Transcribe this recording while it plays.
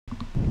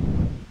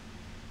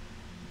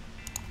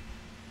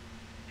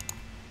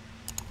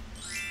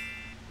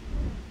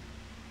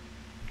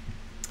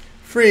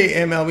Free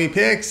MLB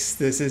picks.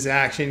 This is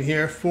action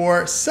here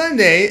for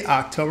Sunday,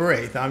 October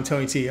 8th. I'm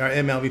Tony T. Our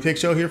MLB pick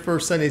show here for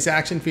Sunday's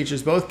action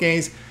features both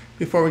games.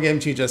 Before we get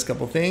into just a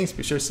couple things,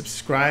 be sure to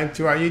subscribe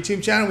to our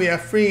YouTube channel. We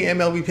have free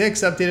MLB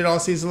picks updated all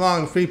season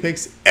long. Free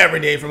picks every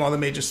day from all the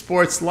major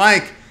sports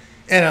like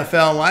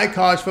NFL, like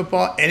college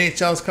football.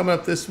 NHL is coming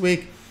up this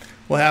week.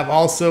 We'll have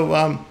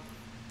also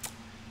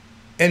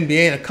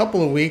NBA in a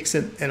couple of weeks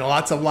and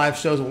lots of live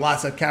shows with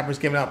lots of cappers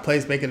giving out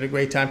plays, making it a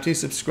great time to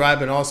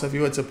subscribe. And also, if you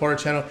would support our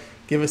channel,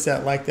 give us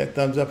that like, that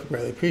thumbs up. We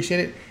greatly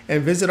appreciate it.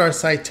 And visit our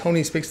site,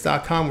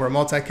 Tony'sPicks.com. We're a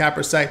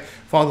multi-capper site.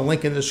 Follow the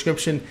link in the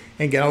description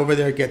and get over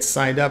there. Get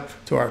signed up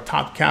to our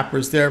top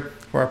cappers there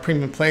for our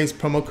premium plays.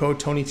 Promo code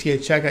TonyT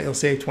at checkout. You'll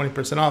save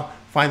 20% off.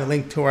 Find the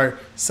link to our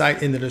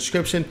site in the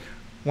description.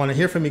 Want to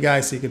hear from you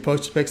guys, so you can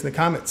post your picks in the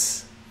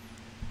comments.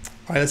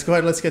 All right, let's go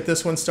ahead. Let's get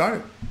this one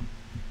started.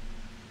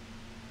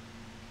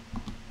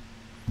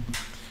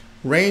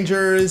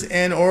 Rangers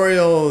and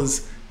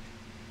Orioles.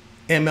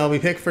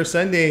 MLB pick for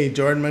Sunday.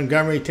 Jordan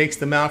Montgomery takes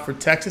the mound for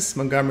Texas.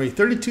 Montgomery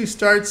 32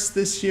 starts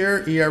this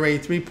year. ERA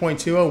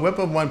 3.20. Whip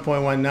of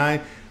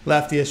 1.19.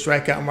 Lefty a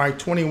strikeout mark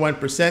 21%.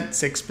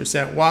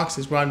 6% walks.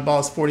 His ground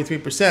balls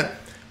 43%.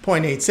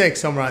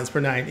 .86 home runs per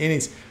 9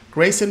 innings.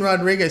 Grayson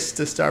Rodriguez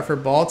to start for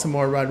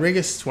Baltimore.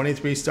 Rodriguez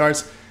 23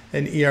 starts.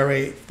 An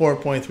ERA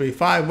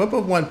 4.35. Whip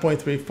of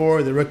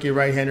 1.34. The rookie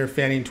right-hander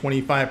fanning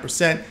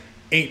 25%.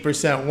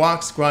 8%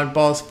 walks, ground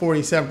balls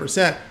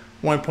 47%,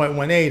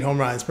 1.18 home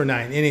runs per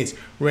 9 innings.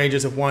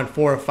 Rangers have won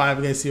 4 of 5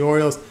 against the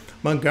Orioles.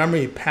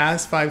 Montgomery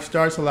past 5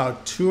 starts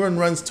allowed 2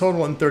 earned runs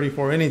total in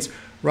 34 innings.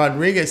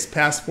 Rodriguez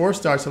past 4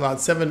 starts allowed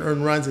 7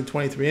 earned runs in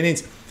 23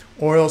 innings.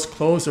 Orioles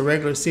closed the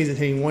regular season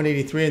hitting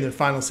 183 in their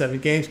final 7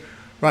 games.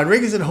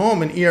 Rodriguez at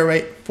home, an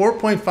ERA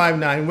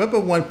 4.59, whip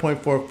of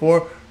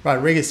 1.44.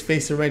 Rodriguez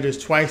faced the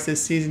Rangers twice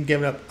this season,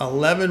 giving up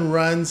 11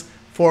 runs,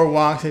 4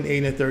 walks in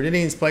 8 1/3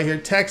 innings. Play here,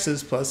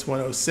 Texas plus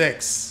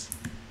 106.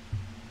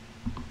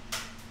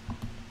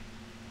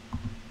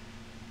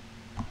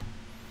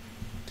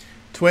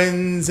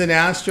 Twins and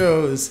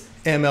Astros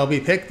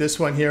MLB pick. This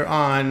one here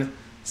on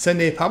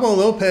Sunday. Pablo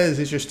Lopez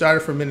is your starter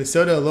for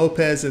Minnesota.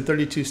 Lopez in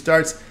 32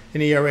 starts,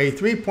 an ERA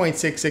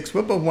 3.66,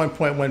 whip of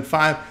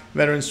 1.15.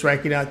 Veteran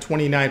striking out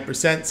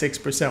 29%,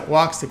 6%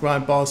 walks. The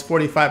ground balls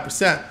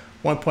 45%,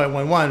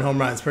 1.11 home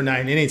runs per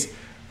 9 innings.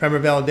 Remember,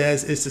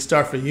 Valdez is to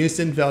start for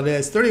Houston.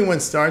 Valdez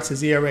 31 starts,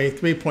 his ERA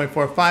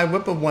 3.45,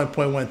 whip of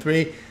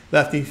 1.13.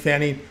 Lefty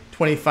fanning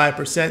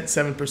 25%,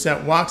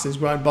 7% walks. His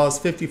ground balls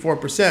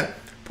 54%,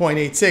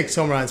 .86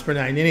 home runs per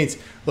 9 innings.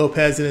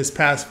 Lopez in his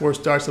past 4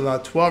 starts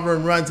allowed 12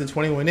 earned runs in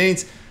 21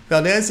 innings.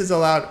 Valdez has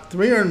allowed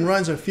 3 earned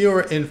runs or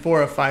fewer in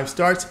 4 of 5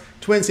 starts.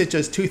 Twins hit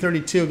just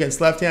 .232 against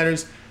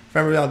left-handers.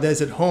 Remember,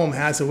 Valdez at home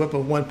has a whip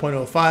of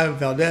 1.05.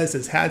 Valdez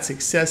has had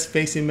success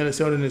facing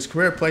Minnesota in his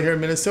career. Play here in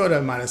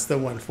Minnesota minus the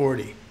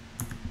 140.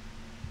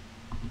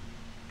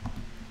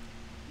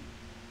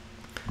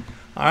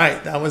 All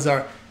right, that was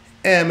our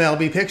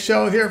MLB pick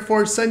show here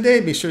for Sunday.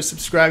 Be sure to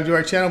subscribe to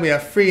our channel. We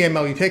have free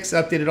MLB picks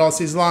updated all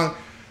season long.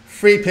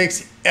 Free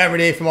picks every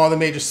day from all the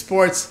major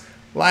sports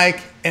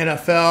like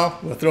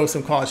NFL. We'll throw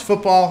some college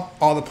football.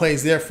 All the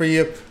plays there for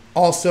you.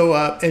 Also,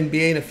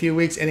 NBA in a few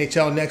weeks,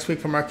 NHL next week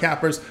from our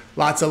cappers.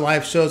 Lots of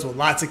live shows with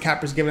lots of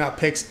cappers giving out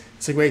picks.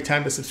 It's a great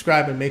time to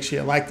subscribe, and make sure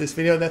you like this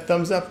video. That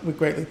thumbs up, we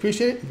greatly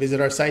appreciate it.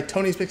 Visit our site,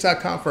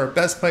 Tony'sPicks.com, for our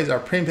best plays. Our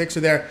premium picks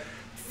are there.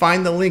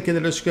 Find the link in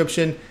the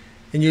description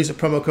and use the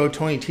promo code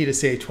TonyT to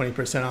save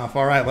 20% off.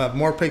 All right, we'll have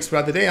more picks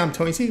throughout the day. I'm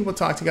Tony T. We'll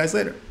talk to you guys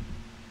later.